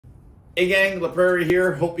Hey gang, Prairie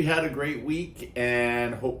here. Hope you had a great week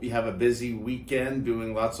and hope you have a busy weekend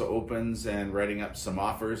doing lots of opens and writing up some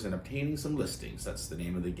offers and obtaining some listings. That's the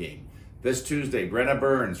name of the game. This Tuesday, Brenna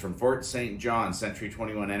Burns from Fort St. John, Century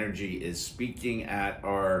 21 Energy, is speaking at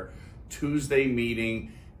our Tuesday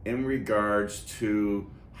meeting in regards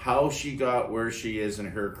to how she got where she is in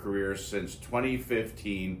her career since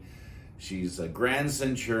 2015. She's a Grand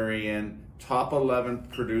Centurion, top 11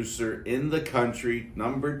 producer in the country,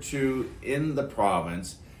 number 2 in the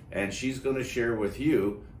province, and she's going to share with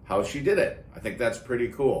you how she did it. I think that's pretty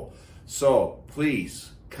cool. So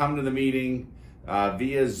please come to the meeting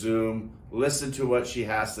via Zoom, listen to what she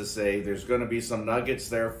has to say. There's going to be some nuggets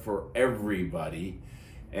there for everybody.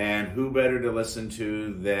 And who better to listen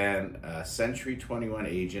to than a Century 21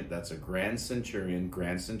 agent that's a Grand Centurion.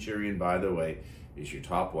 Grand Centurion, by the way, is your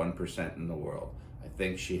top 1% in the world. I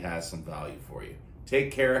think she has some value for you.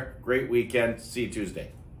 Take care. Great weekend. See you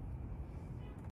Tuesday.